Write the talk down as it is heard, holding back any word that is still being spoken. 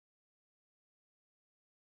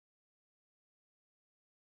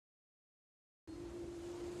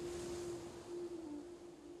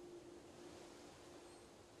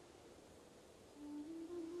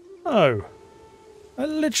No. I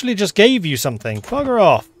literally just gave you something. Bugger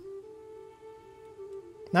off.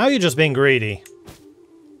 Now you're just being greedy.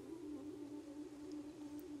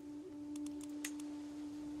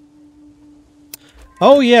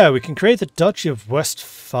 Oh yeah, we can create the Duchy of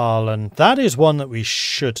Westphalen. That is one that we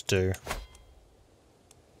should do.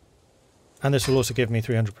 And this will also give me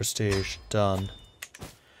 300 prestige. Done.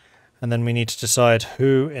 And then we need to decide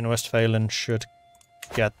who in Westphalen should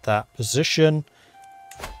get that position.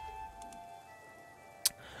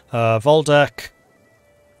 Voldek.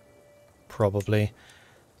 Probably.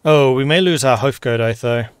 Oh, we may lose our Hofgodai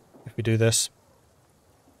though, if we do this.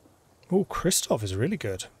 Oh, Christoph is really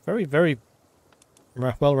good. Very, very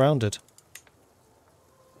well-rounded.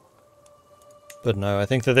 But no, I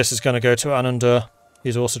think that this is going to go to Anundur.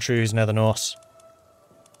 He's also true, he's Nether Norse.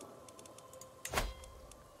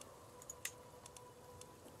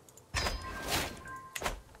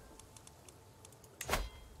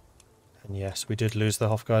 And yes, we did lose the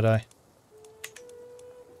Hofgodai.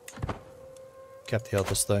 Kept the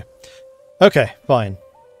others though. Okay, fine.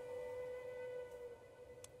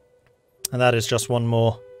 And that is just one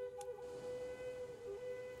more.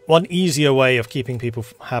 One easier way of keeping people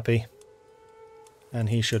happy. And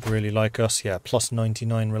he should really like us. Yeah, plus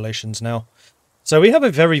 99 relations now. So we have a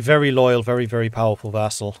very, very loyal, very, very powerful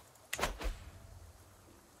vassal.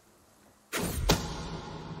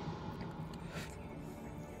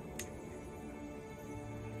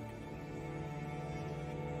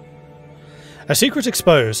 A secret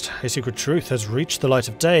exposed. A secret truth has reached the light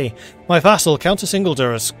of day. My vassal, Count of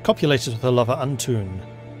Gotland, has copulated with her lover Antun.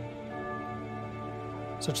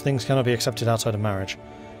 Such things cannot be accepted outside of marriage.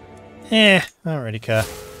 I don't really care.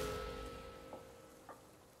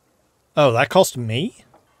 Oh, that cost me?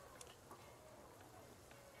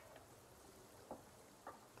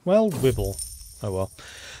 Well, wibble. Oh well.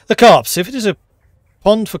 The carps. If it is a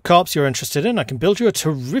pond for carps you're interested in, I can build you a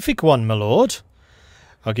terrific one, my lord.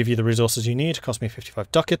 I'll give you the resources you need. It cost me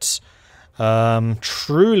 55 ducats.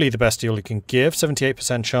 Truly the best deal you can give.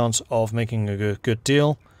 78% chance of making a good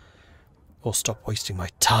deal. Or stop wasting my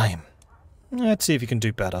time. Let's see if you can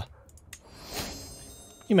do better.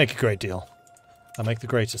 You make a great deal. I make the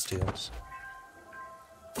greatest deals.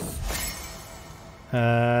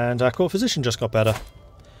 And our court physician just got better.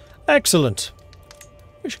 Excellent.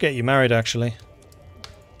 We should get you married, actually.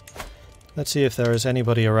 Let's see if there is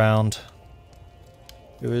anybody around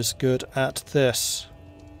who is good at this.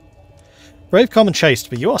 Brave, calm and chaste,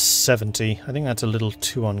 but you are 70. I think that's a little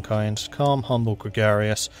too unkind. Calm, humble,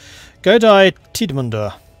 gregarious. Godai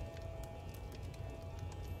Tidmundur.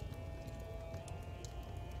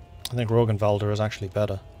 I think Rorgenvalder is actually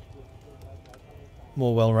better.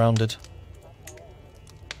 More well-rounded.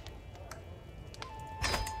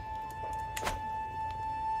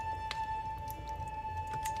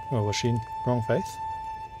 Oh, was she wrong faith?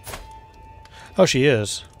 Oh, she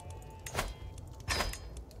is.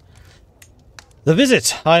 The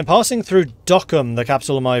visit! I am passing through Dockham, the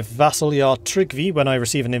capital of my vassal Jarl Tryggvi, when I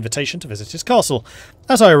receive an invitation to visit his castle.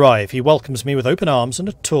 As I arrive, he welcomes me with open arms and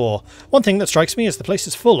a tour. One thing that strikes me is the place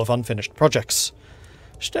is full of unfinished projects.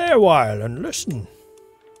 Stay a while and listen.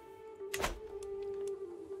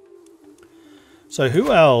 So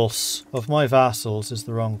who else of my vassals is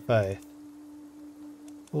the wrong faith?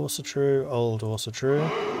 Also true, old, also true.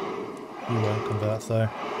 You won't convert though.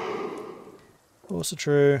 Also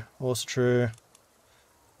true, also true.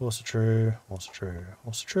 Also true, also true,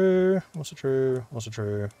 also true, also true, also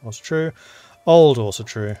true, also true. Old, also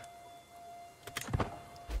true.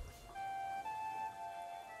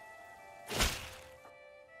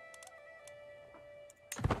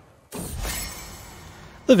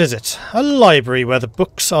 The visit. A library where the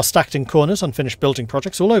books are stacked in corners, unfinished building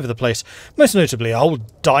projects all over the place. Most notably a whole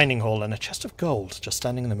dining hall and a chest of gold just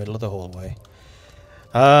standing in the middle of the hallway.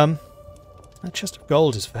 That chest of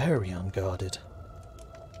gold is very unguarded.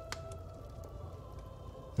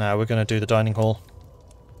 Now we're going to do the dining hall.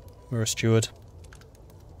 We're a steward.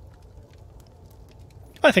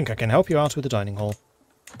 I think I can help you out with the dining hall.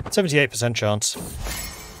 78% chance.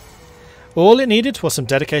 All it needed was some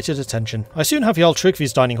dedicated attention. I soon have Jarl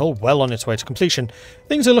Tryggvi's dining hall well on its way to completion.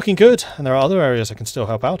 Things are looking good, and there are other areas I can still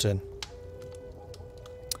help out in.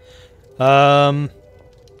 Nah,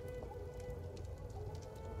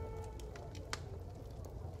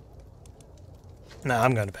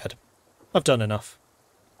 I'm going to bed. I've done enough.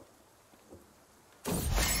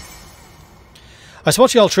 I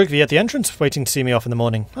spot Jarl Tryggvi at the entrance, waiting to see me off in the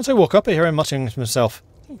morning. As I walk up, I hear him muttering to himself,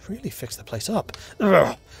 "He really fixed the place up."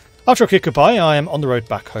 Ugh. After a quick goodbye, I am on the road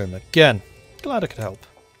back home again. Glad I could help.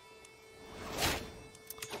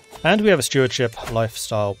 And we have a stewardship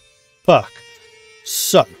lifestyle perk.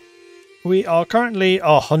 So, We are currently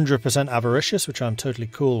 100% avaricious, which I'm totally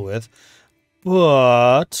cool with.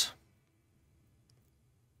 But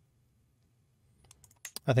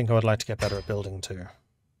I think I would like to get better at building too.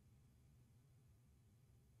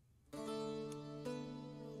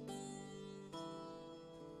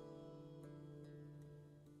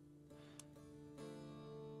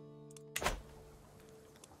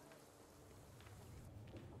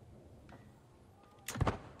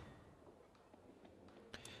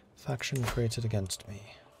 Faction created against me.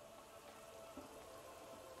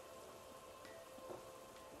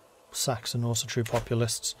 Saxon also true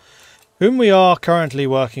populists, whom we are currently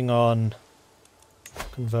working on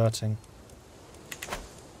converting.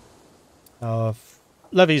 Our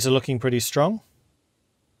levies are looking pretty strong.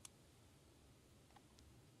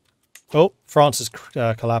 Oh, France has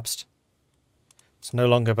collapsed. It's no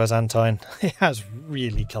longer Byzantine. It has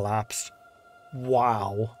really collapsed.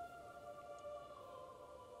 Wow.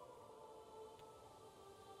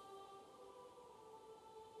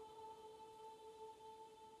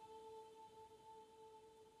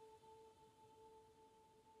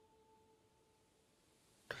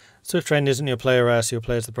 Swift Train isn't your player heir, so your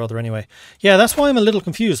player's the brother anyway. Yeah, that's why I'm a little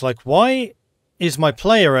confused. Like, why is my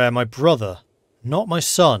player heir my brother, not my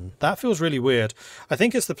son? That feels really weird. I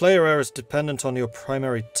think it's the player heir is dependent on your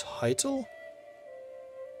primary title?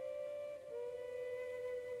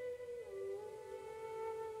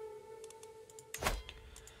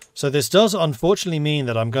 So this does unfortunately mean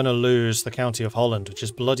that I'm going to lose the County of Holland, which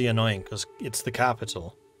is bloody annoying because it's the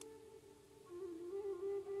capital.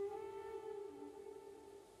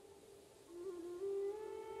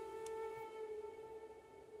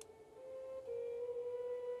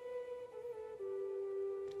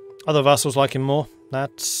 Other vassals like him more?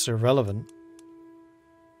 That's irrelevant.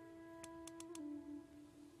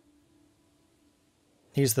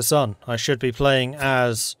 He's the son. I should be playing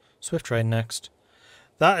as Swift Train next.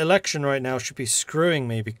 That election right now should be screwing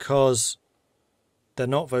me because they're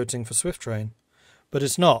not voting for Swift Train. But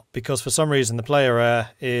it's not, because for some reason the player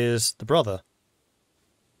heir is the brother.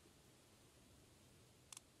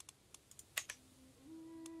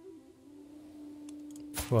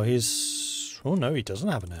 Well, he's... Oh no, he doesn't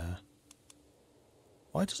have an heir.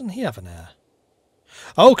 Why doesn't he have an heir?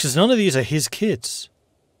 Oh, because none of these are his kids.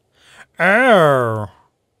 Oh.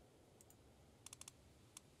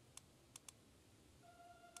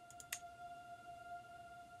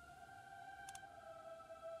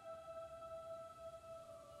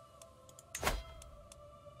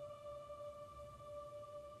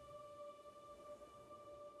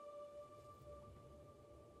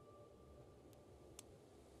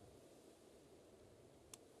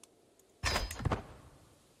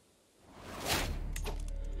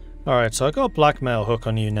 Alright, so I got a blackmail hook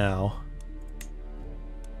on you now.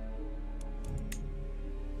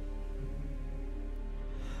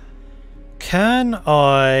 Can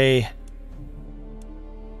I...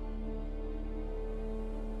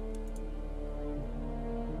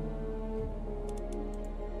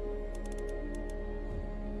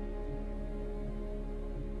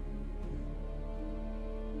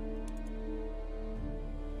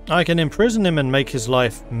 I can imprison him and make his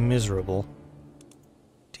life miserable.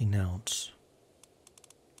 Denounce.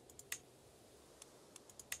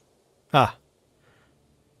 Ah.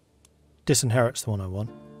 Disinherit's the one I want.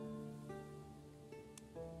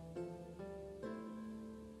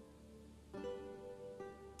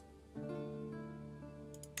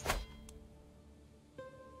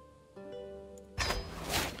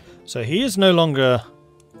 So he is no longer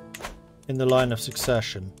in the line of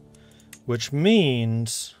succession, which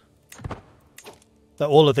means that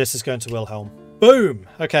all of this is going to Wilhelm. Boom!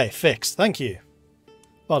 Okay, fixed. Thank you.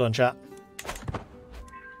 Well done, chat.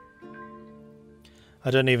 I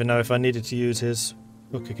don't even know if I needed to use his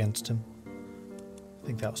hook against him. I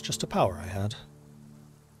think that was just a power I had.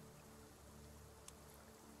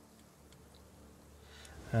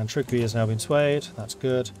 And Trigby has now been swayed. That's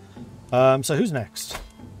good. So who's next?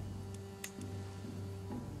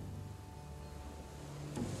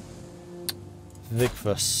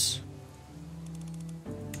 Vigfus.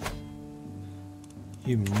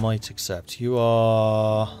 You might accept. You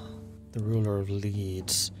are the ruler of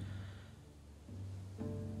Leeds.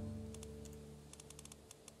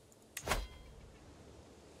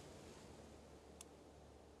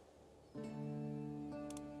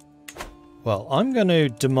 Well, I'm going to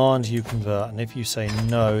demand you convert, and if you say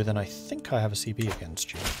no, then I think I have a CB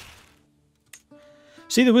against you.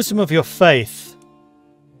 See the wisdom of your faith.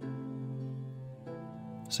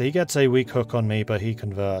 So he gets a weak hook on me, but he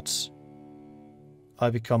converts. I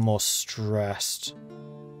become more stressed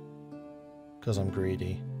because I'm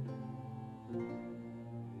greedy.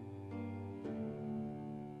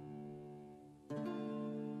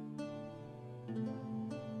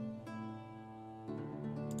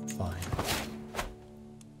 fine.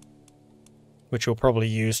 Which you'll probably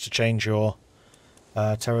use to change your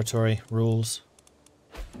territory rules.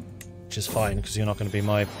 Which is fine, because you're not going to be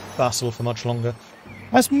my vassal for much longer.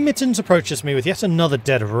 As Mittens approaches me with yet another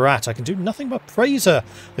dead rat, I can do nothing but praise her.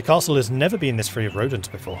 The castle has never been this free of rodents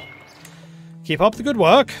before. Keep up the good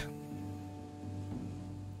work.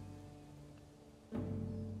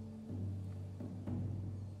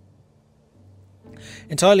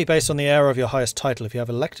 Entirely based on the heir of your highest title. If you have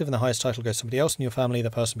elective and the highest title goes to somebody else in your family,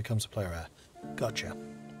 the person becomes a player heir. Gotcha.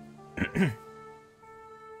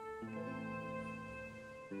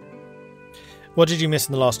 What did you miss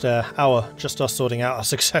in the last hour? Just us sorting out our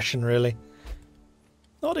succession, really.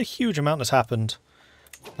 Not a huge amount has happened.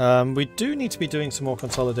 We do need to be doing some more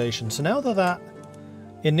consolidation. So now that that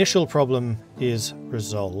initial problem is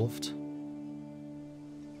resolved,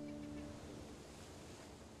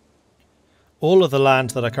 all of the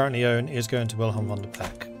land that I currently own is going to Wilhelm von der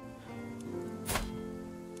Peck.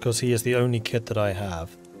 Because he is the only kid that I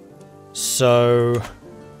have. So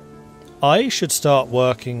I should start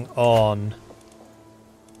working on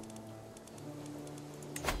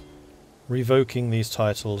revoking these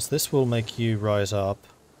titles. This will make you rise up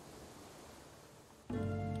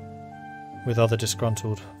with other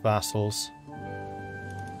disgruntled vassals.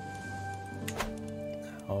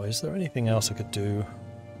 Oh, is there anything else I could do?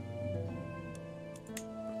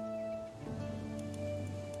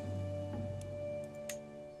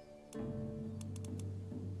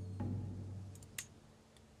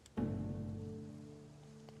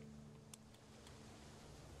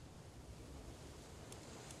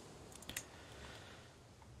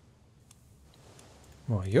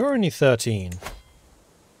 Well, you're only 13.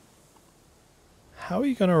 How are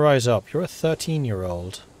you going to rise up? You're a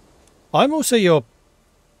 13-year-old. I'm also your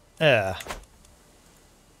heir.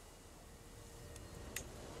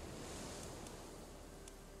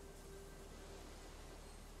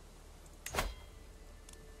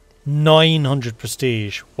 $900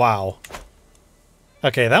 prestige. Wow.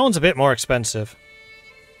 Okay, that one's a bit more expensive.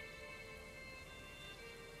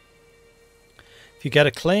 If you get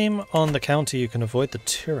a claim on the county, you can avoid the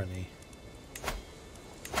tyranny.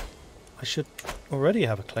 I should already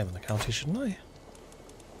have a claim on the county, shouldn't I?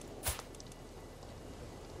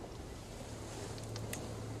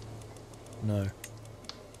 No.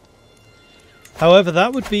 However,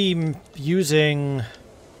 that would be using...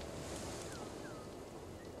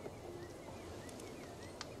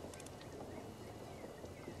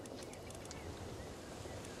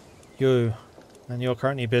 you. And you're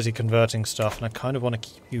currently busy converting stuff, and I kind of want to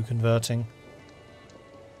keep you converting.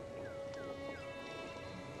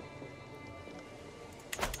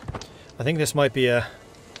 I think this might be a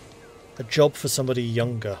job for somebody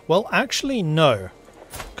younger. Well, actually, no.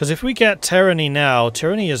 Because if we get tyranny now,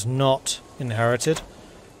 tyranny is not inherited.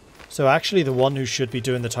 So actually the one who should be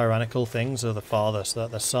doing the tyrannical things are the father, so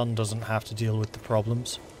that the son doesn't have to deal with the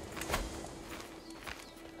problems.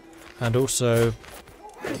 And also...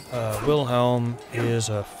 Wilhelm is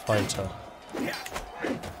a fighter.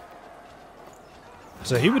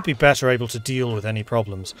 So he would be better able to deal with any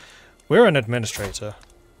problems. We're an administrator.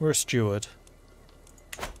 We're a steward.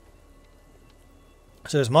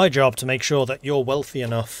 So it's my job to make sure that you're wealthy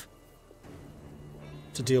enough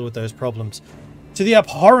to deal with those problems. To the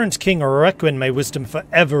abhorrent King Requin, may wisdom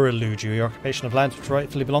forever elude you. Your occupation of lands which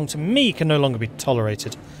rightfully belong to me can no longer be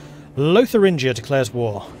tolerated. Lotharingia declares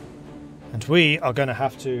war. And we are going to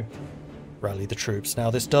have to rally the troops.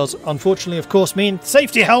 Now this does, unfortunately, of course, mean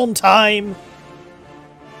safety helm time!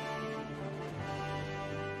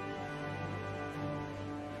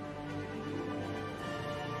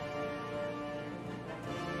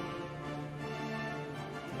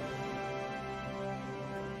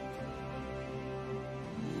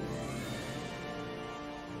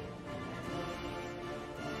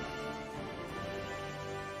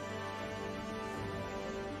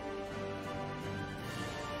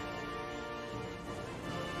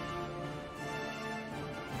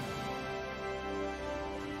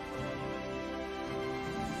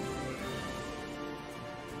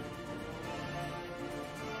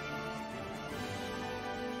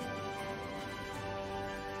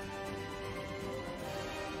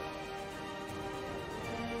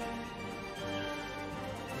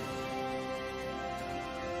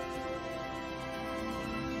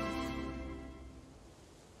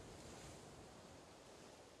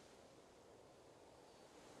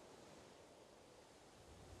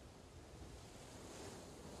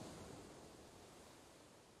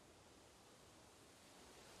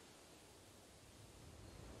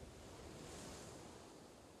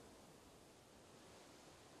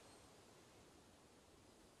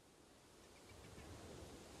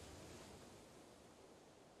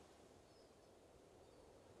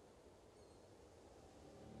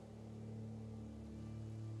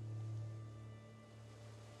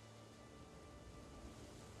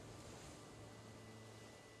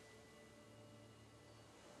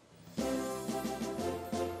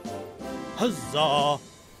 Huzzah!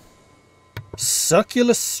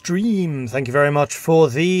 Circular Stream, thank you very much for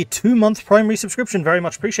the 2-month primary subscription. Very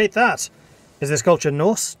much appreciate that. Is this culture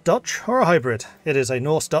Norse, Dutch, or a hybrid? It is a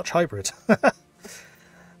Norse-Dutch hybrid.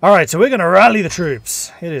 Alright, so we're going to rally the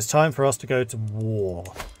troops. It is time for us to go to war.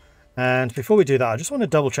 And before we do that, I just want to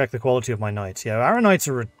double check the quality of my knights. Yeah, our knights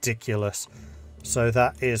are ridiculous. So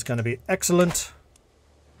that is going to be excellent.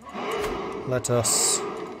 Let us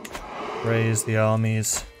raise the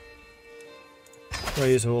armies.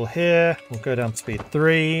 Raise all here. We'll go down to speed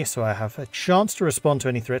 3, so I have a chance to respond to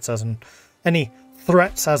any threats as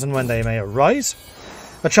and when they may arise.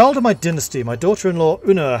 A child of my dynasty, my daughter-in-law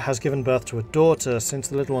Una has given birth to a daughter. Since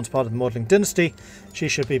the little one's part of the Mordred dynasty, she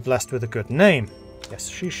should be blessed with a good name. Yes,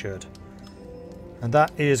 she should. And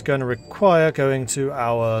that is going to require going to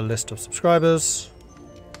our list of subscribers,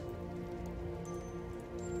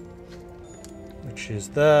 which is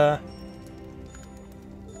there.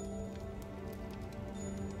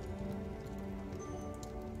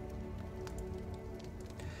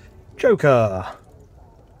 Joker.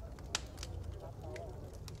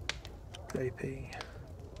 JP.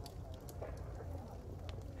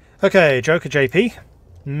 Okay, Joker JP.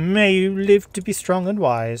 May you live to be strong and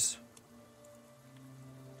wise.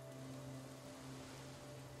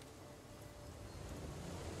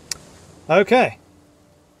 Okay.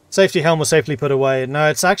 Safety helm was safely put away. No,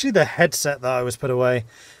 it's actually the headset that I was put away.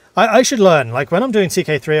 I should learn. Like, when I'm doing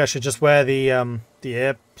TK3, I should just wear the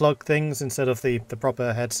earplug things instead of the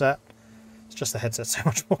proper headset. It's just the headset's so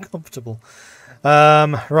much more comfortable.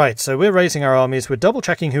 Right, so we're raising our armies. We're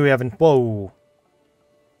double-checking who we have in... Whoa.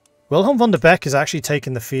 Wilhelm von der Beck is actually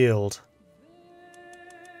taking the field.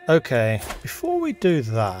 Okay, before we do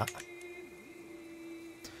that...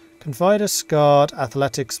 Confider, Scarred,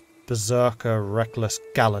 Athletics, Berserker, Reckless,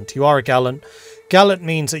 Gallant. You are a Gallant. Gallant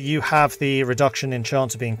means that you have the reduction in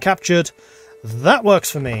chance of being captured. That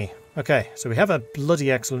works for me. Okay, so we have a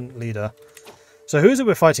bloody excellent leader. So who is it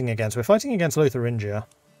we're fighting against? We're fighting against Lotharingia.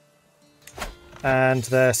 And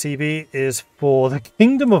their CB is for the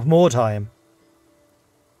Kingdom of Mordheim.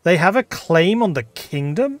 They have a claim on the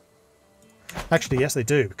kingdom? Actually, yes they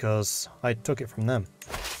do, because I took it from them.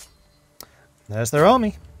 There's their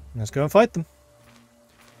army. Let's go and fight them.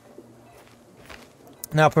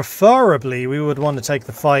 Now, preferably, we would want to take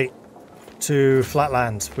the fight to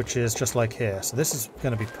Flatlands, which is just like here. So this is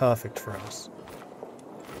going to be perfect for us.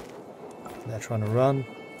 They're trying to run.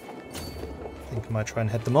 I think I might try and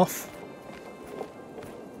head them off.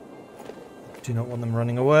 Do not want them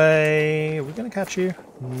running away. Are we going to catch you?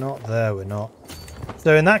 Not there, we're not.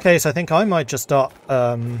 So in that case, I think I might just start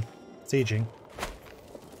sieging.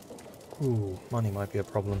 Ooh, money might be a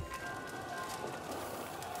problem.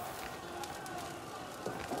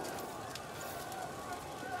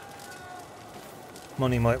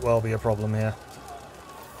 Money might well be a problem here.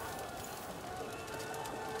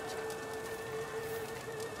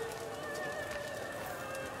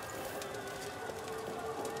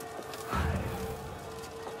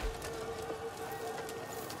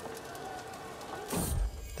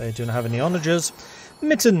 They do not have any onagers.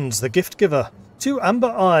 Mittens, the gift giver. 2 amber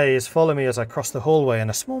eyes follow me as I cross the hallway, and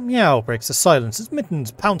a small meow breaks the silence as Mittens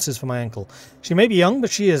pounces for my ankle. She may be young, but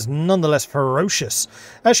she is nonetheless ferocious.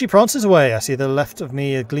 As she prances away, I see the left of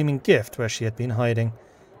me a gleaming gift where she had been hiding.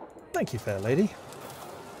 Thank you, fair lady.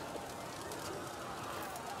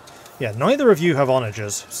 Yeah, neither of you have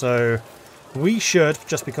onagers, so we should,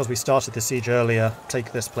 just because we started the siege earlier,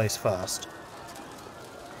 take this place first.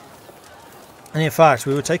 And in fact,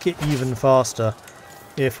 we would take it even faster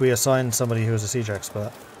if we assigned somebody who is a siege expert.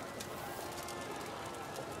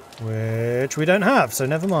 Which we don't have, so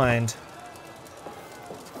never mind.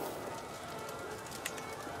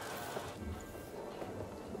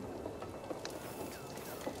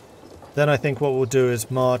 Then I think what we'll do is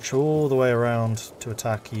march all the way around to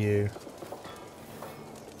attack you.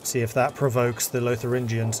 See if that provokes the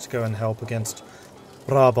Lotharingians to go and help against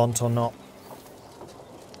Brabant or not.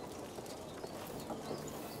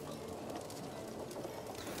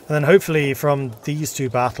 And then hopefully from these 2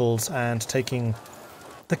 battles and taking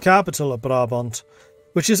the capital of Brabant,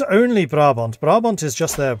 which is only Brabant. Brabant is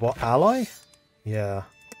just their, what, ally? Yeah.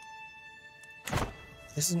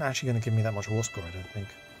 This isn't actually going to give me that much war score, I don't think.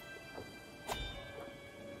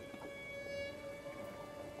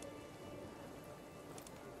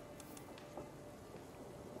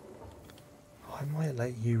 I might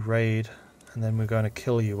let you raid, and then we're going to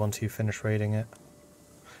kill you once you finish raiding it.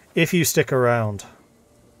 If you stick around.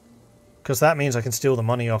 Because that means I can steal the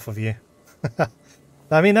money off of you.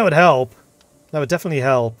 I mean, that would help. That would definitely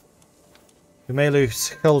help. We may lose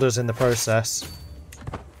Hilders in the process.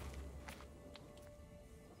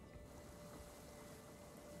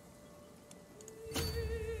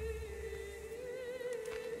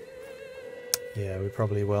 Yeah, we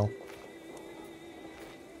probably will.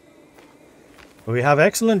 But we have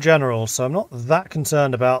excellent generals, so I'm not that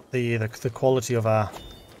concerned about the quality of our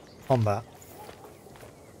combat.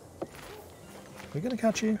 Are we going to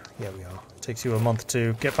catch you? Yeah, we are. It takes you a month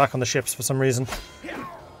to get back on the ships for some reason.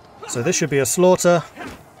 So this should be a slaughter.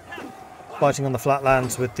 Fighting on the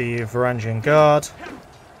flatlands with the Varangian Guard.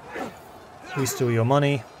 We steal your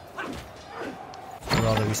money. Or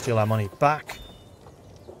rather, we steal our money back.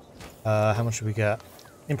 How much do we get?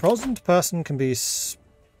 Imprisoned person can be...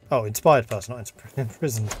 Oh, inspired person, not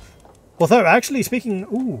imprisoned. Although, actually speaking...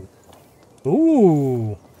 Ooh.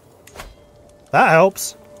 Ooh. That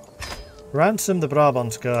helps. Ransom the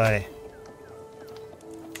Brabant guy.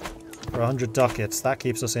 For 100 ducats. That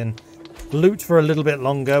keeps us in loot for a little bit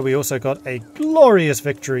longer. We also got a glorious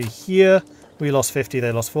victory here. We lost 50,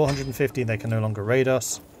 they lost 450. They can no longer raid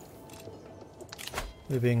us.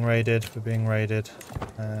 We're being raided, we're being raided.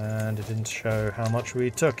 And it didn't show how much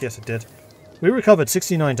we took. Yes, it did. We recovered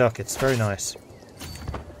 69 ducats. Very nice.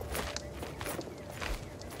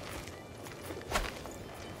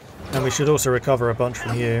 And we should also recover a bunch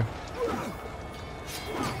from you.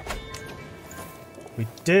 We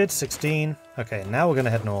did 16. Okay, now we're going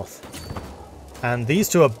to head north. And these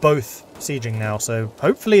two are both sieging now, so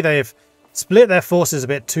hopefully they've split their forces a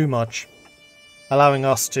bit too much, allowing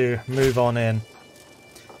us to move on in.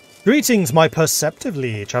 Greetings, my perceptive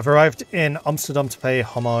liege. I've arrived in Amsterdam to pay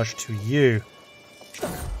homage to you.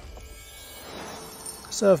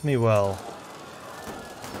 Serve me well.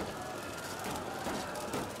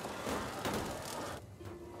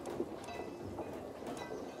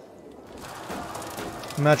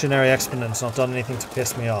 Imaginary exponent's not done anything to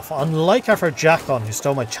piss me off, unlike Afro-Jackon, who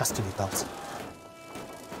stole my chastity belt.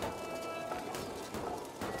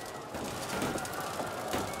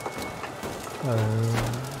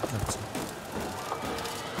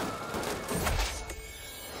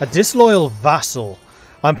 A disloyal vassal.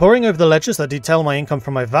 I'm poring over the ledgers that detail my income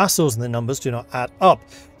from my vassals, and the numbers do not add up.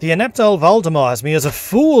 The inept El Valdemar has me as a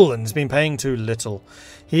fool and has been paying too little.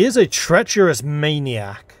 He is a treacherous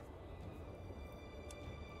maniac.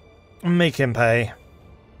 Make him pay.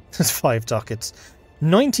 That's 5 ducats.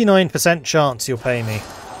 99% chance he'll pay me.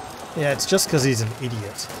 Yeah, it's just because he's an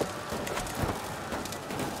idiot.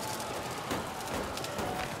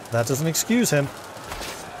 That doesn't excuse him.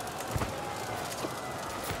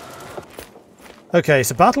 Okay,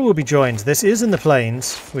 so battle will be joined. This is in the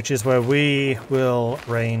plains, which is where we will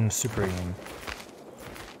reign supreme.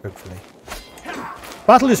 Hopefully.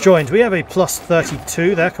 Battle is joined. We have a plus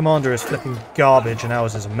 32. Their commander is flipping garbage and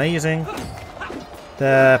ours is amazing.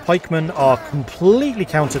 Their pikemen are completely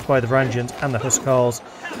countered by the Varangians and the Huskarls.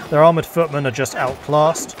 Their armoured footmen are just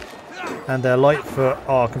outclassed. And their light foot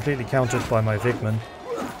are completely countered by my Vigmen.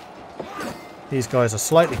 These guys are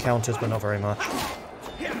slightly countered, but not very much.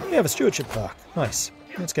 We have a stewardship plaque. Nice.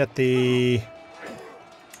 Let's get the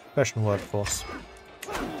professional workforce.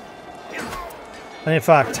 And in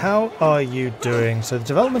fact, how are you doing? So the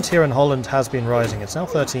development here in Holland has been rising. It's now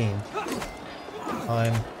 13.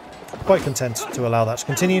 I'm quite content to allow that to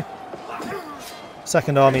continue.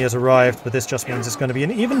 Second army has arrived, but this just means it's going to be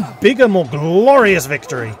an even bigger, more glorious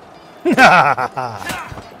victory.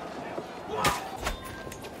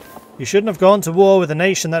 You shouldn't have gone to war with a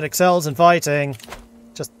nation that excels in fighting.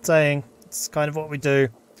 Just saying. It's kind of what we do.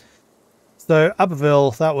 So,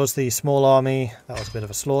 Abbeville, that was the small army. That was a bit of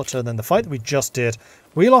a slaughter. And then the fight that we just did,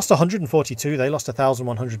 we lost 142. They lost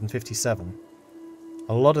 1,157.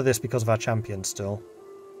 A lot of this because of our champions still.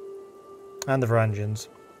 And the Varangians.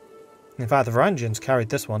 In fact, the Varangians carried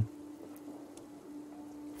this one.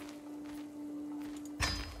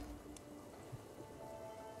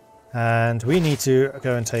 And we need to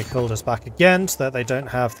go and take Hulders back again so that they don't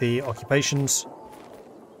have the occupations.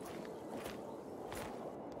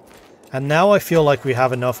 And now I feel like we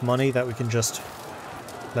have enough money that we can just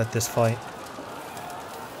let this fight.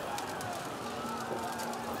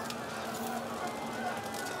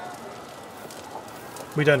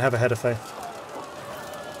 We don't have a head of faith.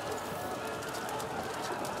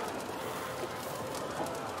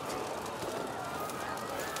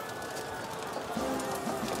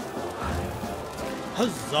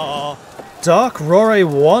 Huzzah! Dark Rore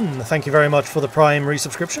 1, thank you very much for the Prime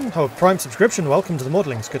resubscription. Oh, Prime subscription, welcome to the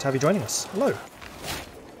Maudlings. Good to have you joining us. Hello.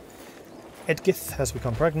 Edgith has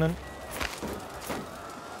become pregnant.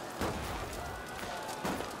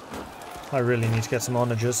 I really need to get some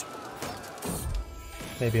onagers.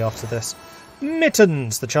 Maybe after this.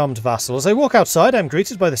 Mittens, the charmed vassal. As I walk outside, I am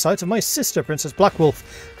greeted by the sight of my sister, Princess Blackwolf,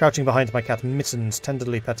 crouching behind my cat Mittens,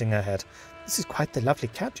 tenderly petting her head. This is quite the lovely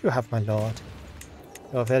cat you have, my lord.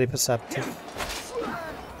 You're very perceptive.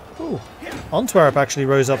 Ooh, Oh, Antwerp actually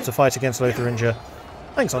rose up to fight against Lotharingia.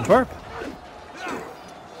 Thanks, Antwerp.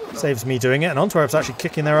 Saves me doing it, and Antwerp's actually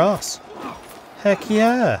kicking their ass. Heck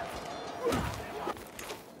yeah.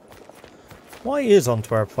 Why is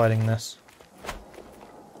Antwerp fighting this?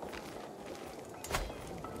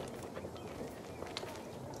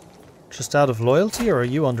 Just out of loyalty, or are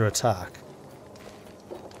you under attack?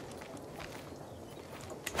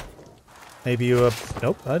 Maybe you are...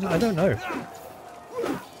 Nope, I don't know.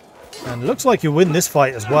 And looks like you win this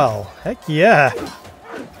fight as well. Heck yeah.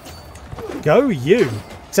 Go you.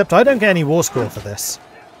 Except I don't get any war score for this.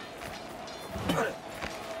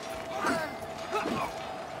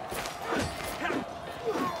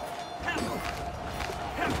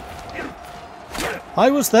 I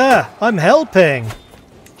was there. I'm helping.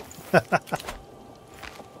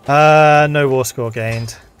 No war score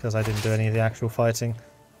gained because I didn't do any of the actual fighting.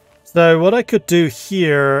 So what I could do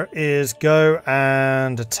here is go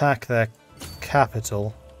and attack their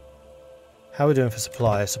capital. How are we doing for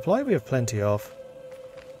supply? Supply we have plenty of.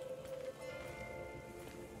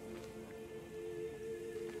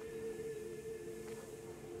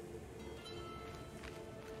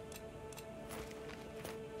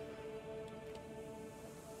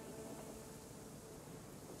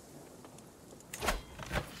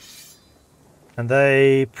 And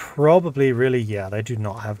they probably really, yeah, they do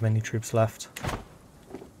not have many troops left.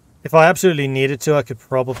 If I absolutely needed to, I could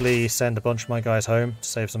probably send a bunch of my guys home to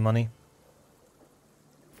save some money.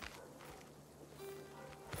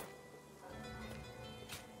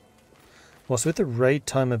 What's with the raid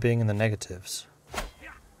timer being in the negatives?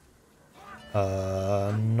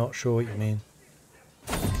 Not sure what you mean.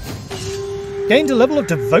 Gained a level of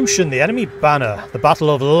devotion, the enemy banner. The Battle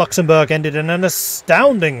of Luxembourg ended in an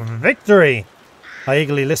astounding victory. I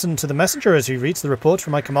eagerly listened to the messenger as he reads the report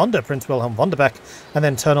from my commander, Prince Wilhelm von der Beck, and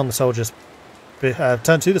then turn to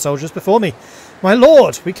the soldiers before me. My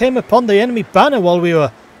lord, we came upon the enemy banner while we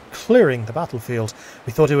were clearing the battlefield.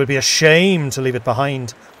 We thought it would be a shame to leave it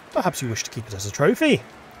behind. Perhaps you wish to keep it as a trophy?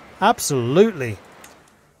 Absolutely.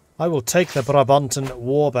 I will take the Brabanten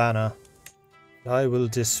war banner. I will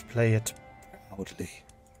display it proudly.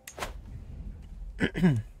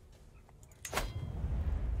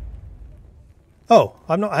 Oh,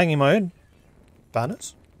 I'm not hanging my own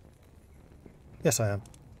banners? Yes, I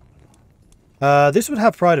am. This would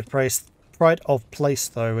have pride of place,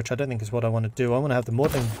 though, which I don't think is what I want to do. I want to have the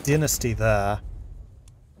Mordred dynasty there.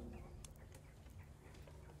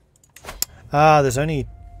 Ah, there's only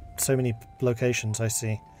so many locations, I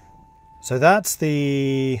see. So that's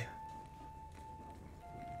the...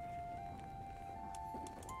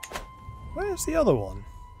 Where's the other one?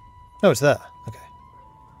 No, it's there. Okay.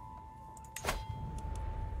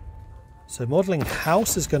 So Modelling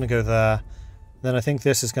House is going to go there. Then I think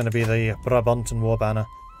this is going to be the Brabanten War Banner.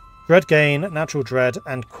 Dread Gain, Natural Dread,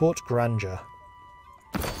 and Court Grandeur.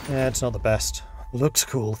 Yeah, it's not the best. Looks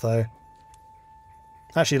cool, though.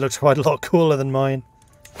 Actually, looks quite a lot cooler than mine.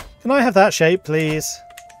 Can I have that shape, please?